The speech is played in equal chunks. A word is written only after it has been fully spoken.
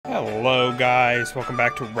Hello guys, welcome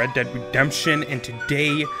back to Red Dead Redemption, and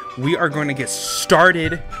today we are going to get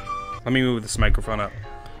started. Let me move this microphone up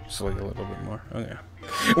just like a little bit more. Okay.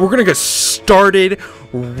 We're going to get started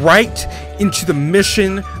right into the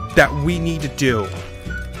mission that we need to do.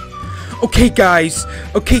 Okay guys,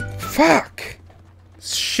 okay, fuck.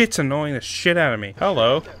 This shit's annoying the shit out of me.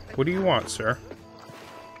 Hello, what do you want, sir?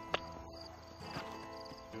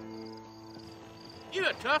 You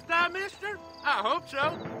a tough guy, mister? I hope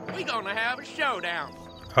so. We gonna have a showdown.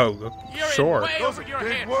 Oh, You're sure. way over your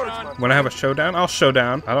head, son. Wanna have a showdown? I'll show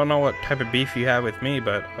down. I don't know what type of beef you have with me,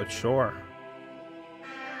 but sure.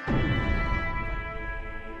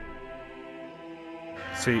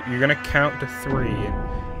 So you're gonna count to 3.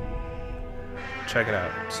 Check it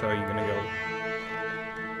out. So you're gonna go.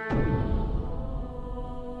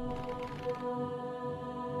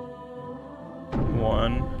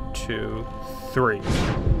 1, 2, 3.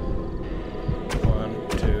 1,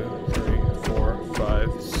 2, 3, 4,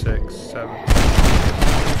 5, 6, 7.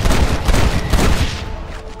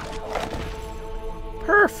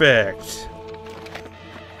 Perfect.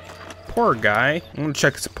 Poor guy. I'm gonna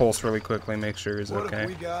check his pulse really quickly, make sure he's okay. What have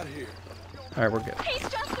we got here? All right, we're good. He's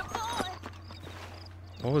just a boy.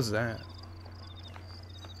 What was that?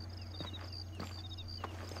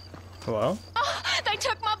 Hello? Oh, they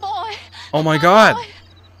took my boy. Oh my God,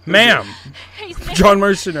 ma'am. He's missing. John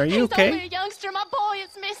Marston, are you He's only okay? a youngster. My boy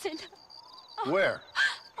is missing. Where?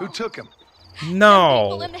 Who took him? People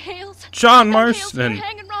No. in the hills. John The hills near Marston.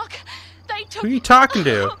 Hanging Rock. They took. Who are you talking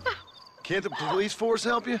to? Can't the police force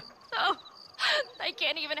help you? Oh, they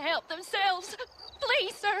can't even help themselves.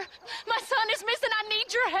 Please, sir. My son is missing. I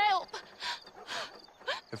need your help.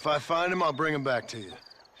 If I find him, I'll bring him back to you.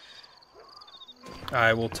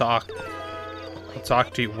 I will talk. I'll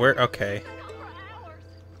talk to you. Where? Okay.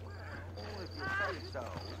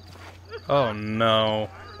 Oh no.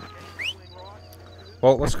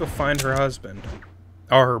 Well, let's go find her husband.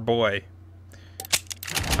 Or her boy.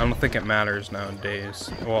 I don't think it matters nowadays.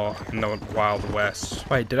 Well, in the Wild West.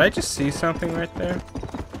 Wait, did I just see something right there?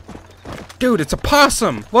 Dude, it's a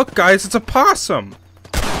possum! Look, guys, it's a possum!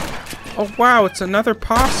 Oh, wow, it's another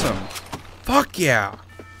possum. Fuck yeah!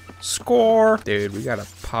 Score! Dude, we got a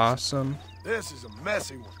possum. This is a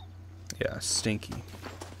messy one. Yeah, stinky.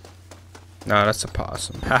 No, that's a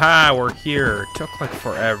possum. Haha, we're here. It took like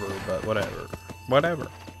forever, but whatever. Whatever.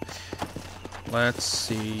 Let's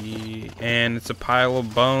see. And it's a pile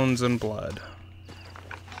of bones and blood.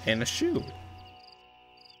 And a shoe.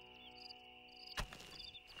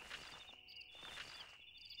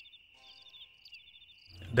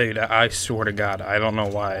 Dude, I swear to God, I don't know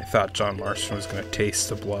why I thought John Marston was gonna taste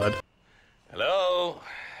the blood. Hello?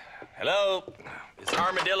 Hello? It's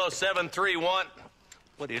Armadillo 731.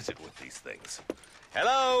 What is it with these things?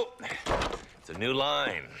 Hello? It's a new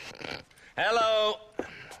line. Hello?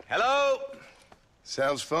 Hello?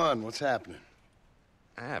 Sounds fun. What's happening?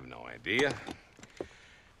 I have no idea.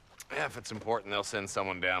 Yeah, if it's important, they'll send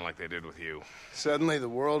someone down like they did with you. Suddenly, the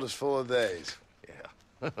world is full of theys.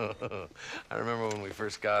 Yeah. I remember when we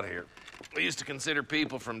first got here. We used to consider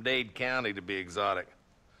people from Dade County to be exotic.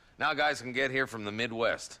 Now guys can get here from the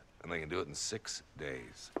Midwest, and they can do it in 6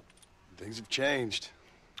 days. Things have changed.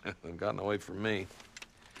 They've gotten away from me.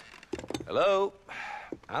 Hello?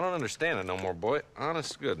 I don't understand it no more, boy.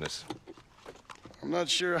 Honest to goodness. I'm not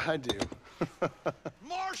sure I do.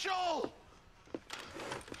 Marshall!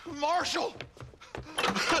 Marshall!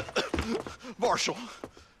 Marshall!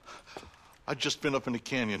 I just been up in the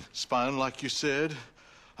canyon, spying like you said.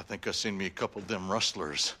 I think I seen me a couple of them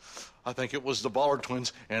rustlers. I think it was the Ballard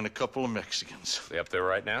twins and a couple of Mexicans. They up there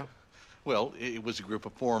right now? Well, it was a group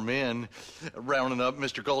of 4 men rounding up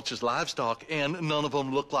Mr. Gulch's livestock, and none of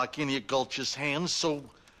them looked like any of Gulch's hands, so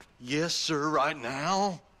yes, sir, right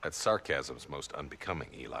now. That sarcasm's most unbecoming,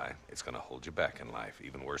 Eli. It's gonna hold you back in life,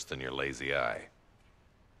 even worse than your lazy eye.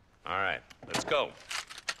 All right, let's go.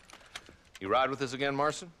 You ride with us again,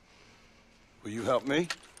 Marston? Will you help me?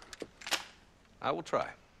 I will try.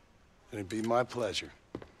 It'd be my pleasure.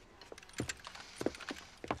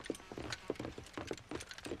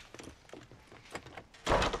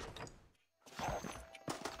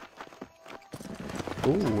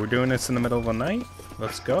 Ooh, we're doing this in the middle of the night?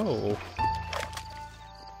 Let's go.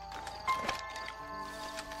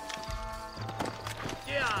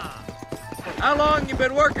 How long you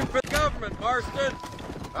been working for the government, Marston?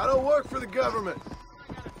 I don't work for the government.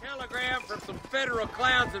 I got a telegram from some federal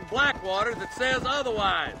clowns in Blackwater that says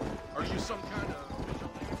otherwise. Are you some kind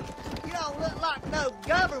of... You don't look like no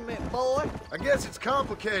government, boy. I guess it's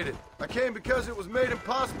complicated. I came because it was made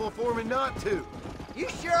impossible for me not to. You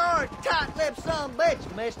sure are a tight-lipped son of a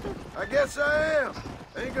bitch, mister. I guess I am.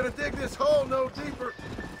 Ain't gonna dig this hole no deeper.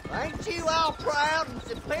 Ain't you all proud and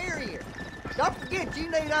superior? Don't forget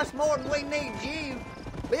you need us more than we need you.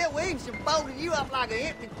 Bill Williamson folded you up like an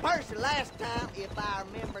empty person last time, if I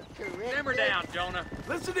remember correctly. Simmer down, Jonah.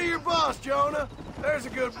 Listen to your boss, Jonah. There's a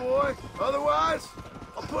good boy. Otherwise,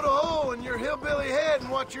 I'll put a hole in your hillbilly head and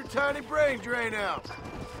watch your tiny brain drain out.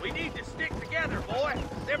 We need to stick together, boy.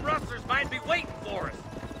 Them rustlers might be waiting for us.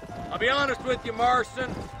 I'll be honest with you,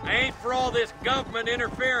 Marston. I ain't for all this government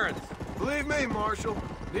interference. Believe me, Marshal,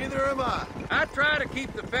 neither am I. I try to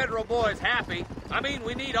keep the federal boys happy. I mean,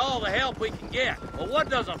 we need all the help we can get. But what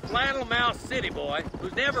does a flannel-mouthed city boy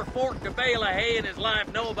who's never forked a bale of hay in his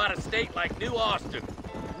life know about a state like New Austin?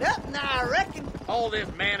 Nothing, I reckon. All this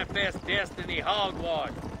manifest destiny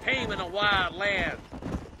hogwash, taming a wild land.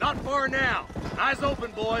 Not far now. Eyes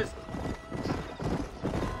open, boys.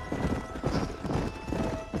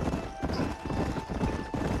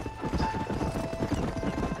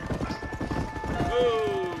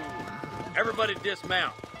 Ooh. Everybody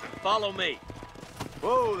dismount. Follow me.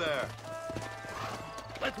 Whoa there.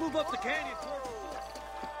 Let's move up the canyon toward...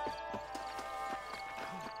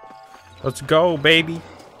 Let's go, baby.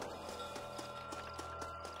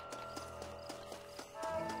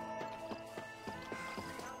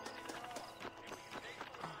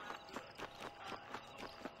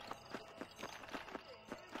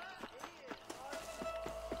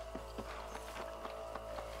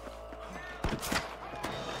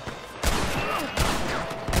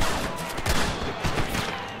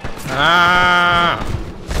 Ah!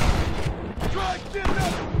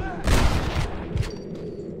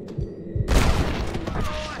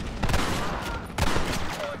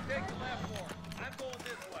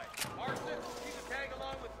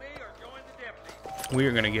 We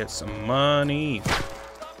are gonna get some money. Stop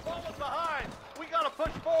falling behind. We gotta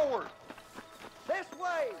push forward. This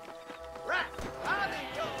way. Right. I'll be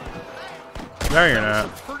going. No, you're not.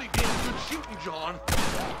 Pretty damn good shooting, John.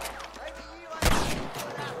 Maybe you ain't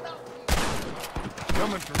what I thought you were.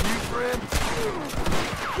 Coming from you, friend?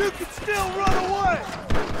 You can still run away!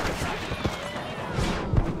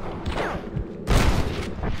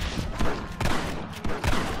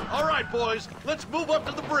 All right, boys, let's move up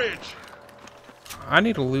to the bridge. I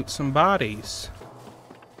need to loot some bodies.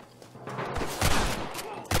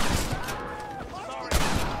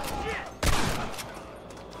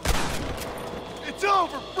 It's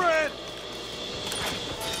over, friend!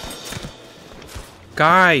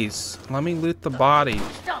 Guys, let me loot the bodies.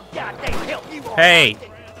 Some goddamn help you want. Hey!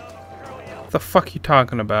 What the fuck you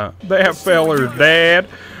talking about? That feller's dead.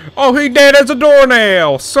 Oh, he dead as a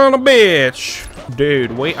doornail, son of a bitch.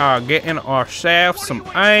 Dude, we are getting ourselves some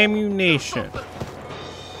ammunition.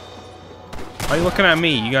 Why are you looking at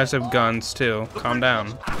me? You guys have guns too. Calm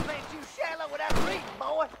down. I bet you shallow without reading,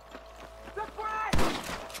 boy.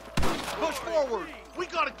 Push forward. We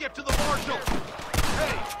gotta get to the marshal.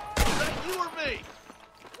 Hey, is that you or me?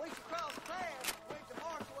 We should cross paths with the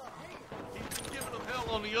marshal up here. He's been giving them hell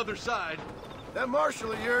on the other side. That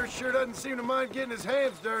marshal of yours sure doesn't seem to mind getting his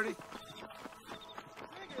hands dirty.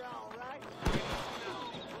 Figure all right.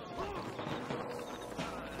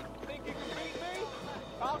 Think you can beat me?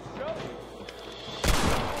 I'll show you.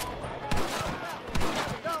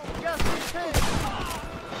 Don't just pretend.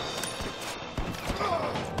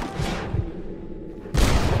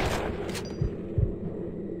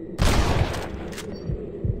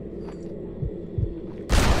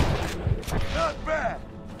 Not bad.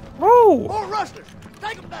 Woo! More rustlers.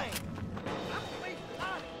 Take them down.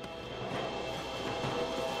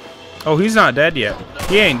 Oh, he's not dead yet.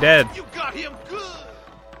 He ain't dead. You got him good.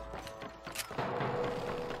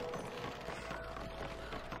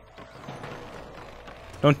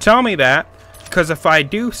 Don't tell me that, because if I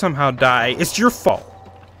do somehow die, it's your fault.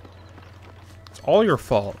 It's all your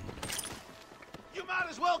fault. You might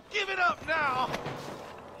as well give it up now.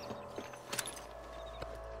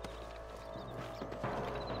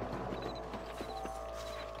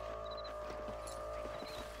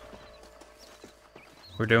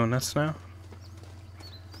 We're doing this now?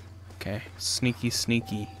 Okay. Sneaky,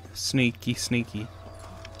 sneaky. Sneaky, sneaky.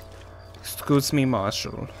 Excuse me,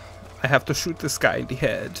 Marshal. I have to shoot this guy in the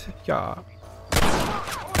head. Yeah.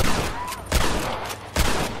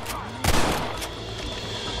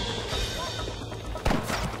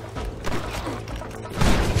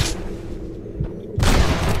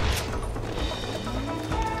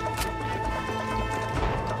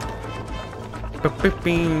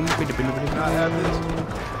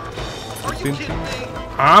 Are you kidding me?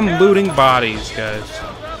 I'm looting bodies, guys.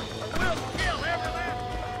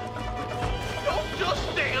 Don't just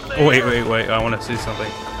stand there. Oh, wait. I want to see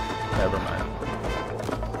something. Never mind.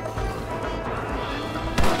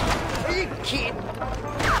 kid.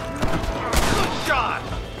 Good shot!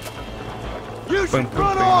 You should Boom, boom,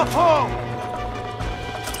 run boom. off home!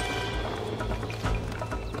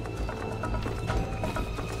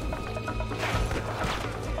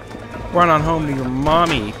 Run on home to your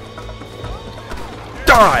mommy.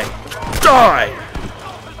 Die! Die!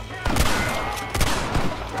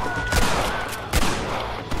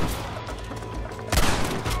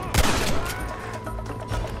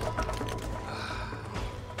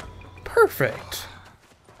 Perfect.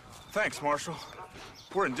 Thanks, Marshal.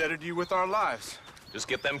 We're indebted to you with our lives. Just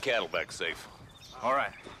get them cattle back safe. All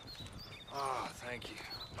right. Oh, thank you.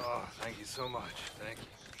 Oh, thank you so much. Thank you.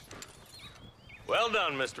 Well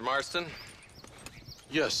done, Mr. Marston.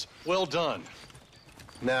 Yes, well done.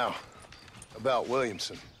 Now, about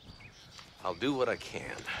Williamson. I'll do what I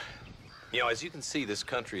can. You know, as you can see, this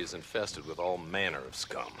country is infested with all manner of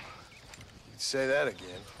scum. Say that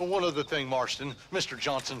again. Well, one other thing, Marston. Mr.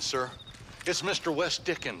 Johnson, sir. It's Mr. Wes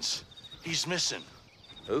Dickens. He's missing.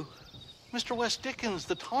 Who? Mr. Wes Dickens,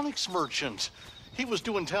 the tonics merchant. He was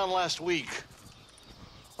due in town last week.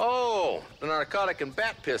 Oh, the narcotic and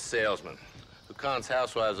bat piss salesman who cons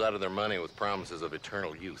housewives out of their money with promises of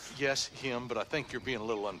eternal youth. Yes, him, but I think you're being a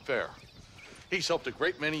little unfair. He's helped a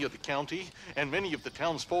great many of the county, and many of the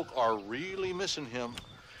townsfolk are really missing him.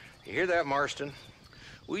 You hear that, Marston?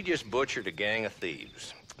 We just butchered a gang of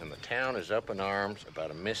thieves, and the town is up in arms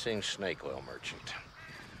about a missing snake oil merchant.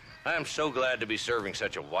 I am so glad to be serving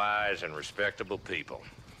such a wise and respectable people.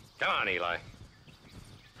 Come on, Eli.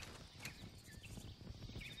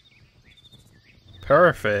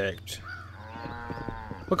 Perfect.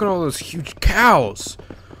 Look at all those huge cows.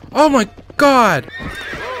 Oh my god.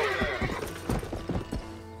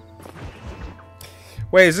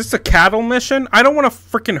 Wait, is this a cattle mission? I don't want to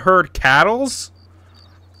freaking herd cattles.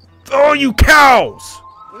 Oh, you cows!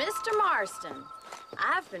 Mr. Marston,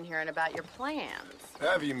 I've been hearing about your plans.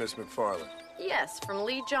 Have you, Miss McFarland? Yes, from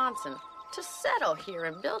Lee Johnson, to settle here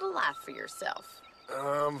and build a life for yourself.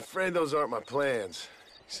 I'm afraid those aren't my plans.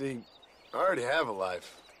 See, I already have a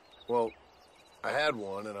life. Well, I had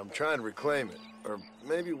one, and I'm trying to reclaim it. Or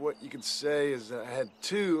maybe what you could say is I had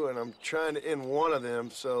two, and I'm trying to end one of them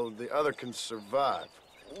so the other can survive.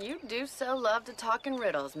 You do so love to talk in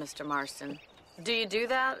riddles, Mr. Marston. Do you do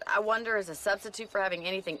that, I wonder, as a substitute for having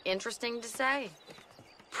anything interesting to say?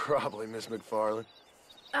 Probably, Miss McFarland.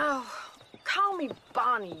 Oh, call me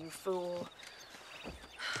Bonnie, you fool.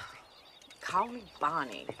 Call me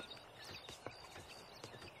Bonnie.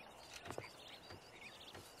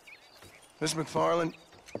 Miss McFarland,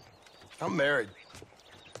 I'm married.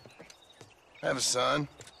 I have a son.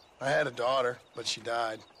 I had a daughter, but she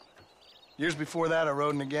died. Years before that, I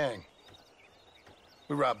rode in a gang.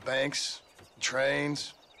 We robbed banks,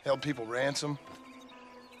 trains, held people ransom.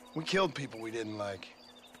 We killed people we didn't like.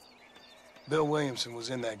 Bill Williamson was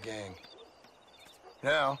in that gang.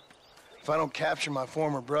 Now, if I don't capture my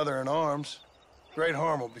former brother in arms, great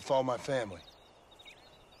harm will befall my family.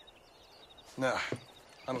 Now,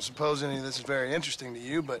 I don't suppose any of this is very interesting to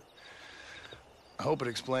you, but I hope it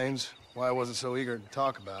explains why I wasn't so eager to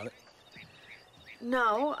talk about it.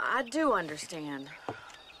 No, I do understand.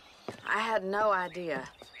 I had no idea.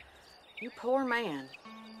 You poor man.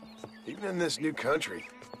 Even in this new country,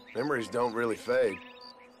 memories don't really fade.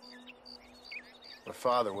 My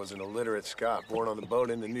father was an illiterate Scot born on the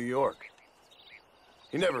boat into New York.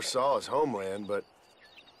 He never saw his homeland, but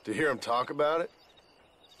to hear him talk about it,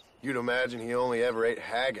 you'd imagine he only ever ate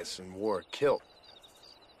haggis and wore a kilt.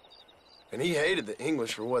 And he hated the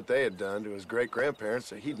English for what they had done to his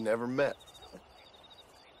great-grandparents that he'd never met.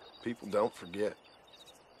 People don't forget.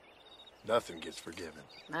 Nothing gets forgiven.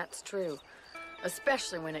 That's true,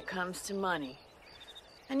 especially when it comes to money.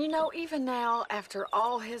 And you know, even now, after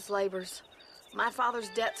all his labors, my father's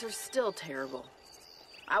debts are still terrible.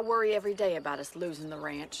 I worry every day about us losing the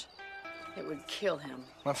ranch. It would kill him.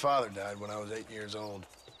 My father died when I was 8 years old.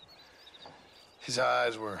 His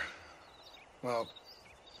eyes were, well,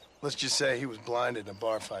 let's just say he was blinded in a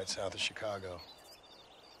bar fight south of Chicago.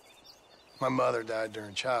 My mother died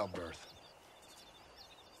during childbirth.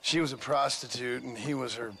 She was a prostitute, and he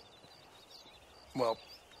was her, well,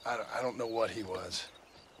 I don't know what he was.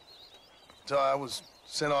 So I was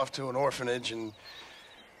sent off to an orphanage and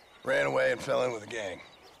ran away and fell in with a gang.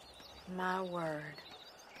 My word.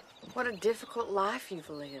 What a difficult life you've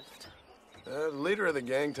lived. The leader of the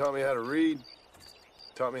gang taught me how to read,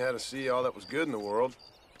 taught me how to see all that was good in the world.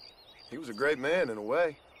 He was a great man in a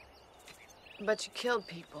way. But you killed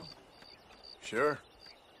people. Sure.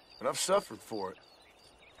 And I've suffered for it.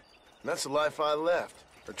 And that's the life I left,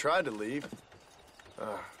 or tried to leave.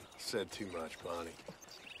 Said too much, Bonnie.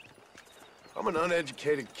 I'm an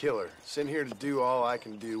uneducated killer, sent here to do all I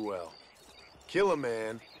can do well. Kill a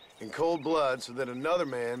man in cold blood so that another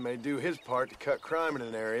man may do his part to cut crime in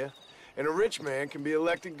an area, and a rich man can be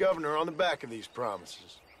elected governor on the back of these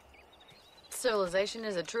promises. Civilization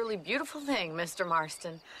is a truly beautiful thing, Mr.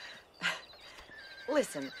 Marston.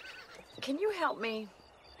 Listen, can you help me?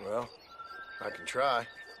 Well, I can try.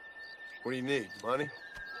 What do you need, money?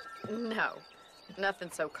 No,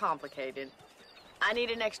 nothing so complicated. I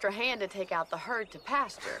need an extra hand to take out the herd to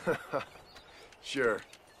pasture. Sure.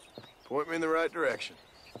 Point me in the right direction.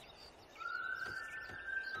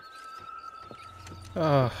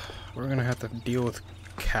 We're gonna have to deal with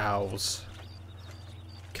cows.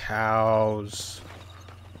 Cows.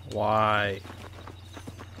 Why?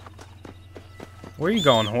 Where are you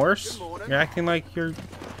going, horse? You're acting like you're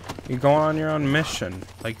going on your own mission,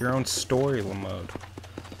 like your own story mode.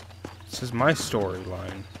 This is my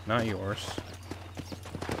storyline, not yours.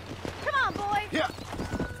 Come on, boy. Yeah.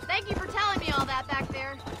 Thank you for telling me all that back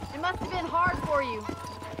there. It must have been hard for you.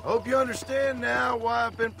 Hope you understand now why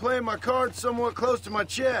I've been playing my cards somewhat close to my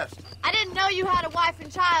chest. I didn't know you had a wife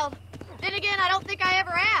and child. Then again, I don't think I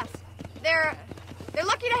ever asked. They're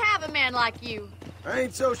lucky to have a man like you. I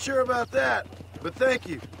ain't so sure about that, but thank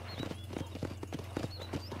you.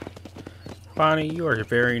 Bonnie, you are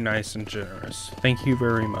very nice and generous. Thank you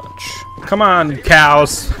very much. Come on,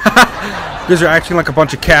 cows. You guys are acting like a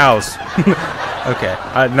bunch of cows. Okay,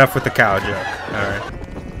 enough with the cow joke. Alright.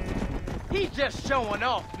 He's just showing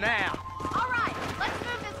off now. All right, let's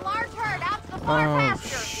move this large herd out to the far Oh,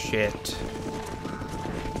 pasture. shit.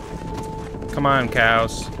 Come on,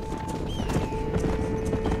 cows.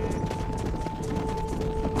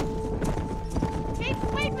 Keep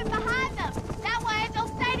sweeping behind them. That way they'll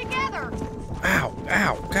stay together. Ow,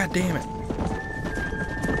 ow, god damn it.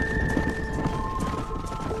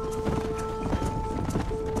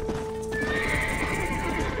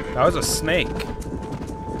 That was a snake.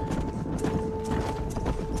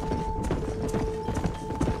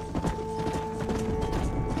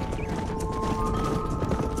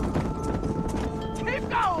 Keep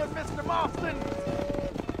going, Mr. Marston.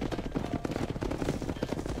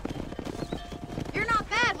 You're not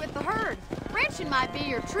bad with the herd. Ranching might be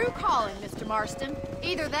your true calling, Mr. Marston.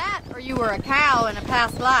 Either that, or you were a cow in a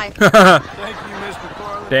past life. Thank you, Miss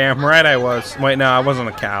McFarland. Damn right I was. Wait, no, I wasn't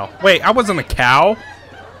a cow. Wait, I wasn't a cow?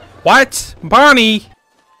 What? Bonnie!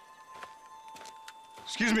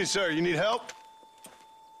 Excuse me, sir. You need help?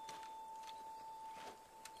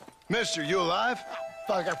 Mister, you alive?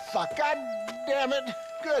 Fuck. God damn it.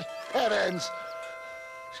 Good heavens.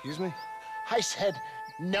 Excuse me? I said,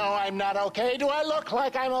 no, I'm not okay. Do I look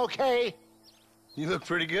like I'm okay? You look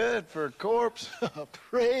pretty good for a corpse.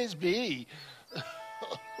 Praise be.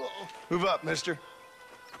 Move up, mister.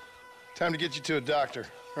 Time to get you to a doctor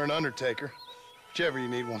or an undertaker. Whichever you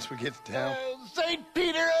need once we get to town. St.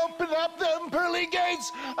 Peter, open up them pearly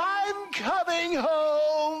gates. I'm coming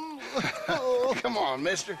home. Come on,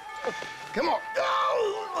 mister. Come on.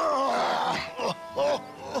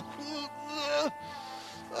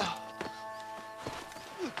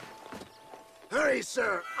 Hurry,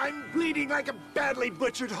 sir. I'm bleeding like a badly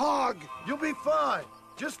butchered hog. You'll be fine.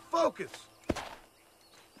 Just focus.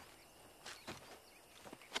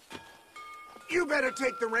 You better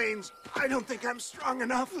take the reins. I don't think I'm strong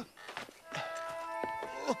enough.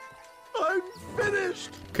 I'm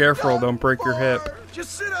finished. Careful, don't break your hip.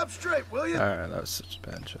 Just sit up straight, will you? Alright, that was such a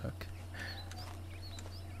bad joke.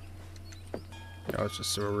 That was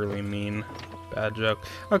just a really mean, bad joke.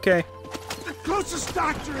 Okay. The closest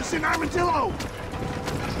doctor is in Armadillo.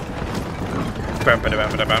 Bum, ba-da,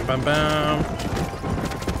 bum, ba-da, bum, bum, bum.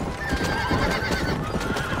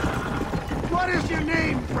 What is your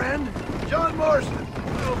name, friend? John Marston.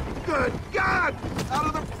 Oh, good God! Out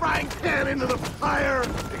of the frying pan into the fire.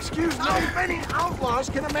 Excuse me. How many outlaws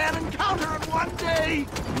can a man encounter in one day?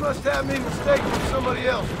 You must have me mistaken for somebody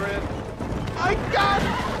else, friend. My God!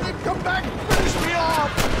 They've come back and finished me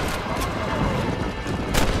off!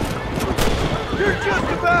 You're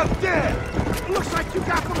just about dead. Looks like you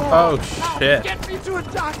got them all. Oh, Now, shit. get me to a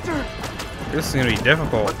doctor. This is gonna be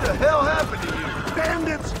difficult. What the hell happened to you?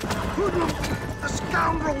 Bandits, hoodlums, the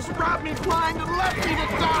scoundrels robbed me blind and left me to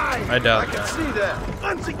die. I doubt I can that. see that.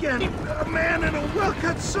 Once again, a man in a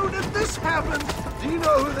well-cut suit and this happens. Do you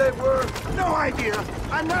know who they were? No idea.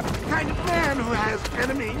 I'm not the kind of man who has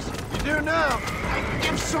enemies. You do now. I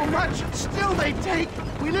give so much and still they take.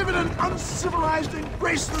 We live in an uncivilized and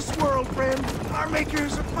graceless world, friend. Our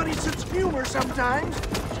makers have a funny sense of humor sometimes.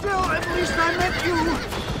 Still, at least I met you.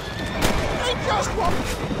 They just won't.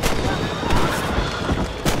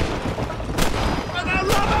 And I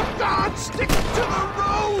love them God, stick to the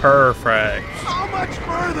road! Perfect. How much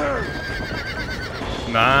further?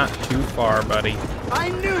 Not too far, buddy. I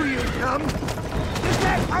knew you'd come. Is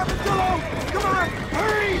that Armadillo? Come on,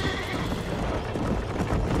 hurry!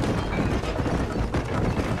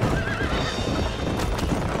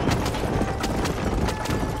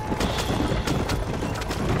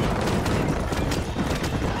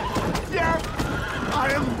 Yeah,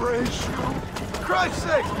 I embrace you. For Christ's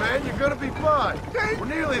sakes, man, you're gonna be fine. We're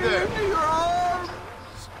nearly there. Your arms.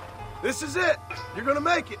 This is it. You're gonna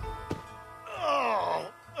make it.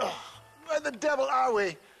 Where the devil are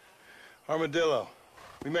we? Armadillo,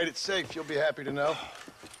 we made it safe. You'll be happy to know.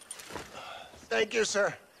 Thank you,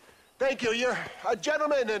 sir. Thank you. You're a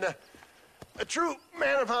gentleman and a true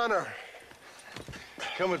man of honor.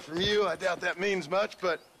 Coming from you, I doubt that means much,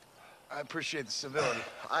 but I appreciate the civility.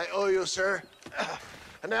 I owe you, sir.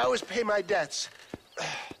 And I always pay my debts.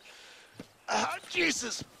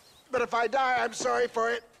 Jesus. But if I die, I'm sorry for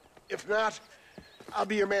it. If not, I'll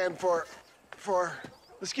be your man for...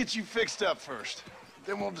 Let's get you fixed up first.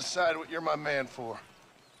 Then we'll decide what you're my man for.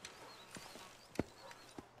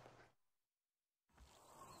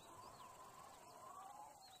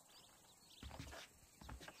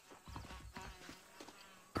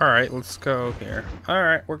 Alright, let's go here.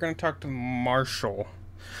 Alright, we're gonna talk to Marshall.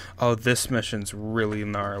 Oh, this mission's really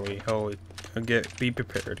gnarly. Holy, be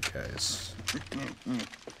prepared, guys.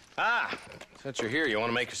 Ah, since you're here, you want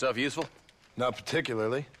to make yourself useful? Not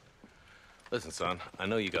particularly. Listen, son, I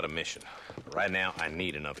know you got a mission, but right now I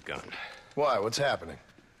need another gun. Why? What's happening?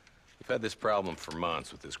 We've had this problem for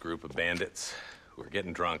months with this group of bandits who are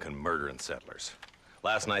getting drunk and murdering settlers.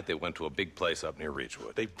 Last night they went to a big place up near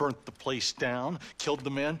Ridgewood. They burnt the place down, killed the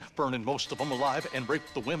men, burning most of them alive, and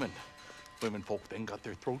raped the women. Women folk then got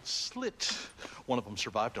their throats slit. One of them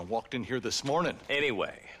survived and walked in here this morning.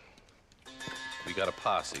 Anyway, we got a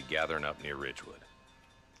posse gathering up near Ridgewood.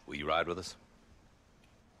 Will you ride with us?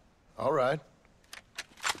 All right.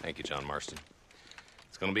 Thank you, John Marston.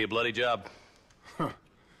 It's gonna be a bloody job. I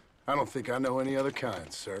don't think I know any other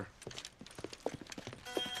kind, sir.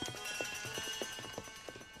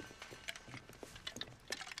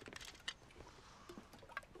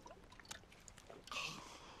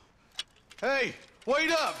 Hey,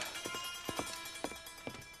 wait up!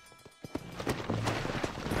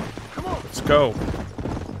 Come on. Let's go.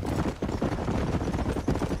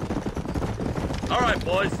 All right,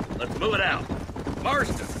 boys, let's move it out.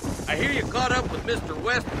 Marston, I hear you caught up with Mr.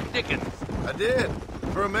 West Dickens. I did.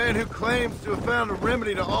 For a man who claims to have found a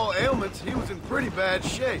remedy to all ailments, he was in pretty bad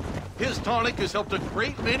shape. His tonic has helped a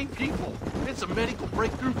great many people. It's a medical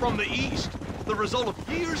breakthrough from the East, the result of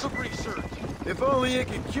years of research. If only it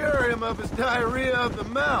could cure him of his diarrhea of the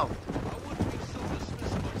mouth. I wouldn't be so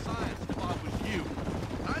dismissive of science if I was you.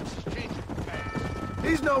 Times is changing fast.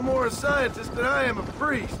 He's no more a scientist than I am a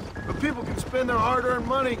priest. But people can spend their hard-earned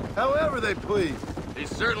money however they please.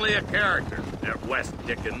 He's certainly a character, that West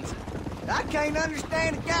Dickens. I can't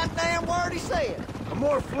understand a goddamn word he said. A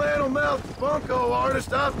more flannel-mouthed bunco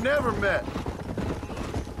artist I've never met.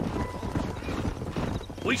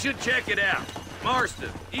 We should check it out.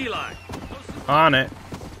 Marston, Eli. On it.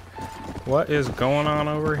 What is going on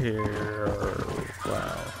over here?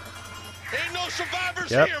 Wow. Ain't no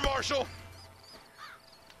survivors Yep. here, Marshal.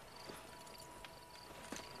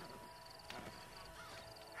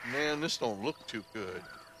 Man, this don't look too good.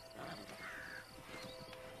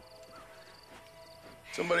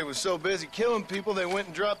 Somebody was so busy killing people, they went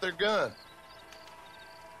and dropped their gun.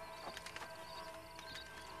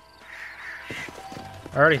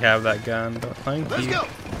 I already have that gun, but thank Let's you. go!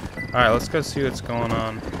 Alright, let's go see what's going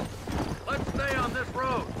on. Let's stay on this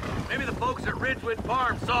road. Maybe the folks at Ridgewood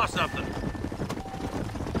Farm saw something.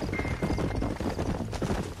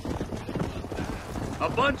 A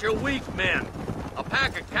bunch of weak men. A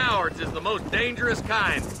pack of cowards is the most dangerous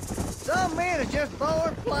kind. Some men are just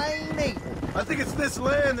born plain evil. I think it's this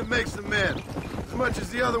land that makes the men, as much as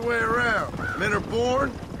the other way around. Men are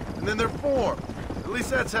born, and then they're formed. At least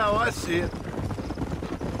that's how I see it.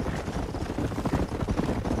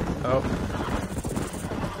 Oh,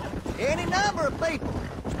 Any number of people,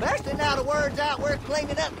 especially now the word's out we're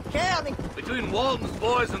cleaning up the county. Between Walton's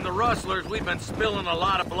boys and the rustlers, we've been spilling a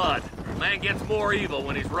lot of blood. Man gets more evil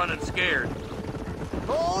when he's running scared.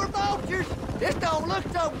 Poor vultures, this don't look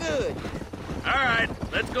so good. All right,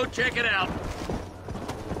 let's go check it out.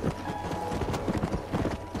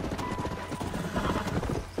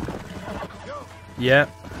 yep.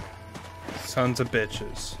 Sons of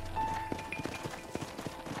bitches.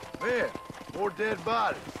 Man, more dead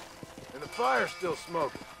bodies. And the fire's still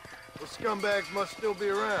smoking. Those scumbags must still be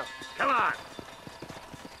around. Come on.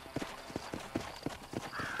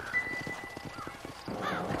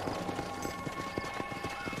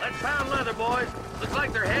 Let's pound leather, boys. Looks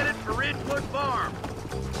like they're headed for Ridgewood Farm.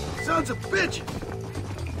 Sons of bitches!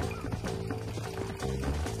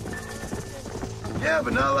 Yeah,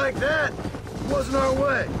 but not like that. It wasn't our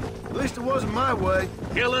way. At least it wasn't my way.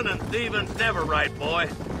 Killing and thieving's never right, boy.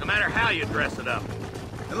 No matter how you dress it up.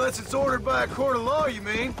 Unless it's ordered by a court of law, you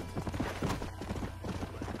mean?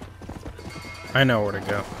 I know where to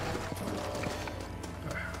go.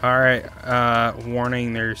 Alright,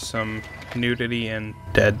 warning, there's some nudity and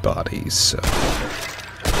dead bodies, so.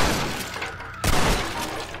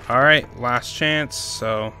 Alright, last chance,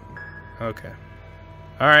 so. Okay.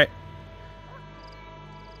 Alright.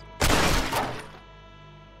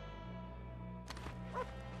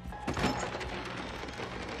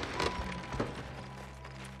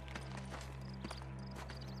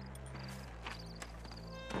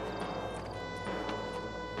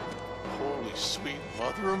 Holy sweet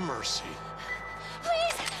mother of mercy.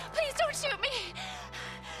 Please, please don't shoot me.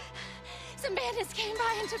 Some bandits came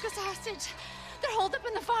by and took us hostage. They're holed up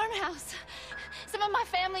in the farmhouse. Some of my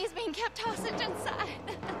family is being kept hostage inside.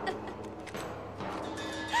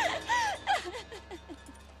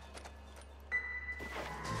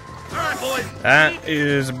 All right, boys. That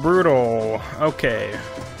is brutal. Okay.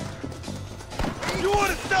 You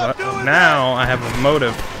want to stop doing Now I have a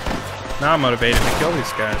motive. Now I'm motivated to kill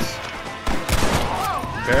these guys.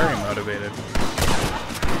 Very motivated.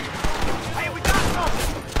 Hey, we got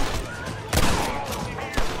something.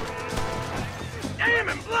 Aim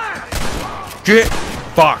and blast. Get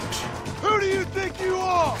fucked. Who do you think you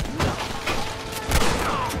are?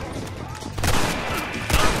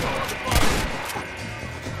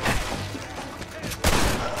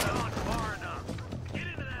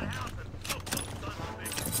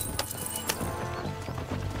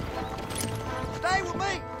 Stay with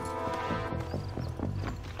me.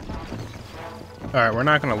 Alright, we're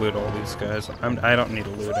not gonna loot all these guys. I don't need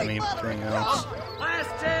to loot anything else.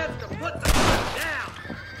 Last chance to put the gun down.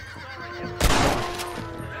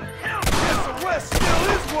 Yes, the West still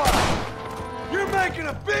is wild. You're making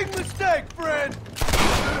a big mistake, friend.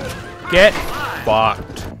 Get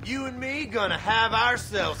fucked. You and me gonna have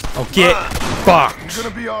ourselves Oh, get fucked. You're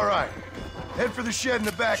gonna be all right. Head for the shed in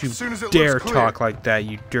the back You as soon as it dare looks clear. talk like that,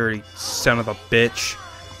 you dirty son of a bitch.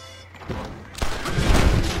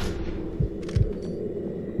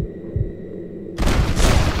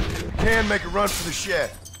 Can make a run for the shed.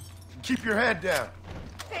 Keep your head down.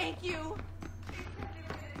 Thank you.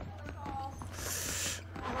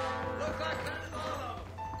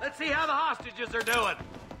 Let's see how the hostages are doing.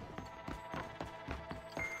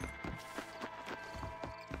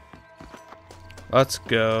 Let's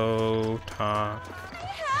go talk.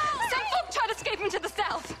 Some folk tried escaping to the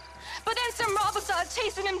south, but then some robbers started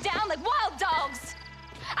chasing him down like wild dogs.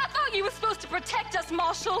 I thought you were supposed to protect us,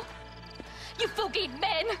 Marshal. You folk ain't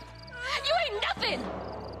men. You ain't nothing.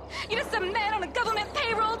 You're just a man on a government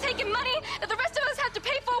payroll taking money that the rest of us have to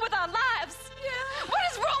pay for with our lives. What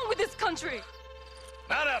is wrong with this country?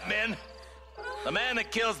 Mount up, men. The man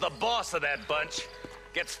that kills the boss of that bunch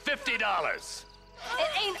gets $50. It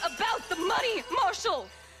ain't about the money, Marshal.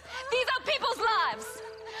 These are people's lives,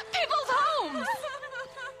 people's homes.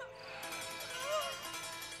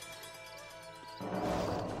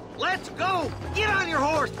 Let's go. Get on your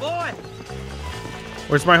horse, boy.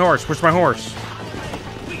 Where's my horse? Where's my horse?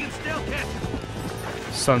 We can still catch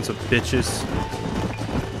him. Sons of bitches.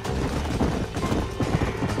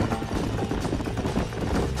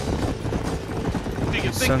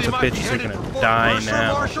 Sons of bitches are gonna die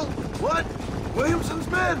now. Marshal? What? Williamson's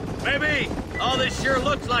men? Maybe. All this sure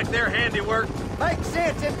looks like their handiwork. Makes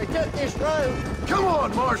sense if they took this road. Come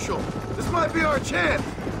on, Marshal. This might be our chance.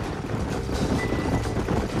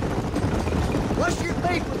 What's your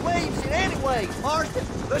beef with Williamson anyway, Marston?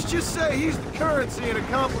 Let's just say he's the currency in a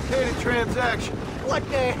complicated transaction. What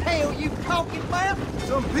the hell you talking about?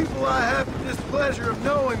 Some people I have the displeasure of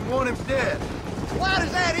knowing want him dead. Why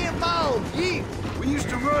does that involve you? We used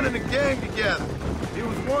to run in a gang together. It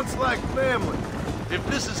was once like family. If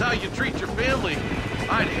this is how you treat your family,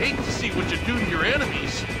 I'd hate to see what you do to your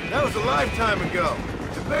enemies. That was a lifetime ago.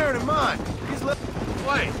 And bearing in mind, he's left.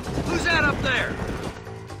 Wait, who's that up there?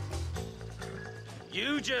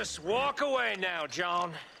 You just walk away now,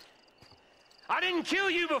 John. I didn't kill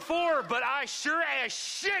you before, but I sure as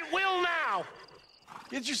shit will now.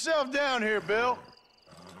 Get yourself down here, Bill.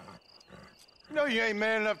 You know you ain't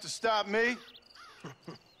man enough to stop me.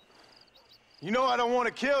 You know I don't want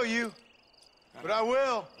to kill you, but I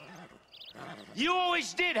will. You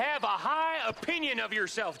always did have a high opinion of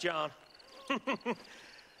yourself, John.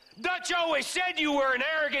 Dutch always said you were an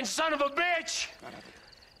arrogant son of a bitch.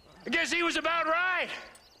 I guess he was about right.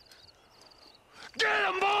 Get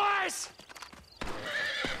him, boys!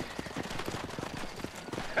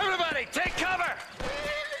 Everybody, take cover!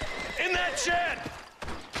 In that shed!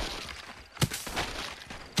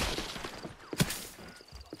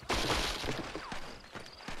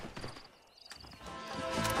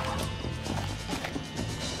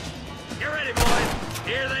 Get ready, boys.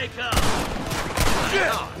 Here they come.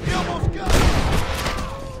 Shit! You almost got it!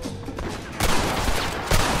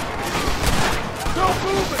 Don't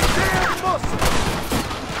move it! Damn muscle!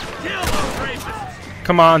 Kill those rapists!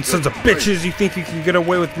 Come on, sons of bitches, you think you can get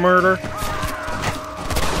away with murder?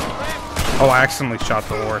 Oh, I accidentally shot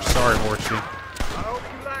the horse. Sorry, horsey. I hope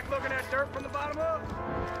you like looking at dirt from the bottom up.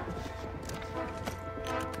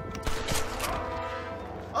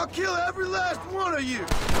 I'll kill every last one of you!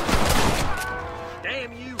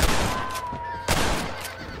 Damn you!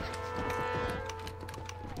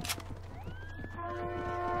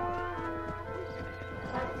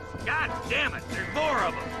 God damn it, there's more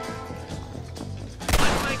of them!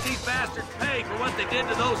 Let's make these bastards pay for what they did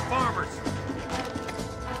to those farmers!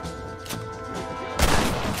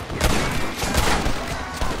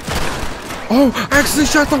 Oh, I accidentally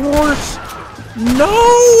shot the horse!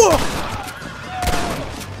 No!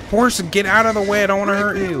 Horse, get out of the way, I don't want to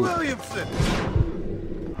hurt you. Williamson!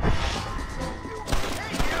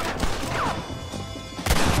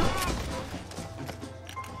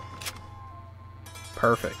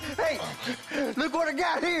 Perfect. Hey, look what I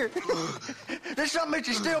got here. There's something that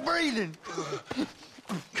you're still breathing.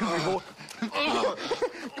 Come here, boy.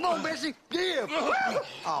 Come on, Bessie. Give.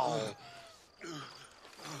 Oh.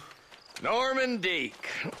 Norman Deek.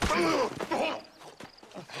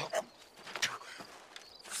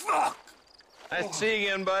 Fuck! Nice to see you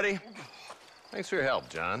again, buddy. Thanks for your help,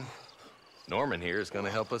 John. Norman here is going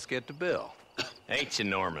to help us get to Bill. Ain't you,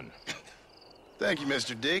 Norman? Thank you,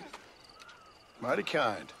 Mr. Dick. Mighty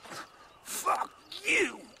kind. Fuck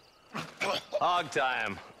you! Hog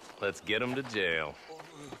time. Let's get him to jail.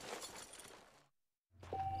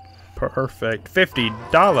 Perfect.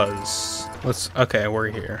 $50. Okay, we're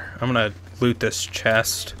here. I'm gonna loot this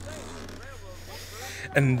chest.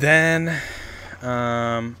 And then,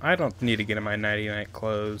 I don't need to get in my nighty-night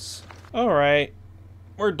clothes. Alright,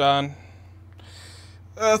 we're done.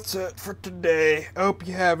 That's it for today. I hope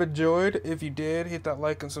you have enjoyed. If you did, hit that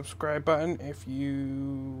like and subscribe button. If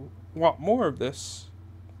you want more of this,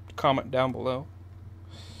 comment down below.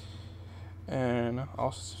 And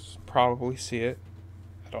I'll probably see it.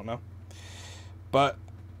 I don't know. But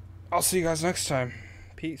I'll see you guys next time.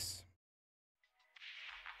 Peace.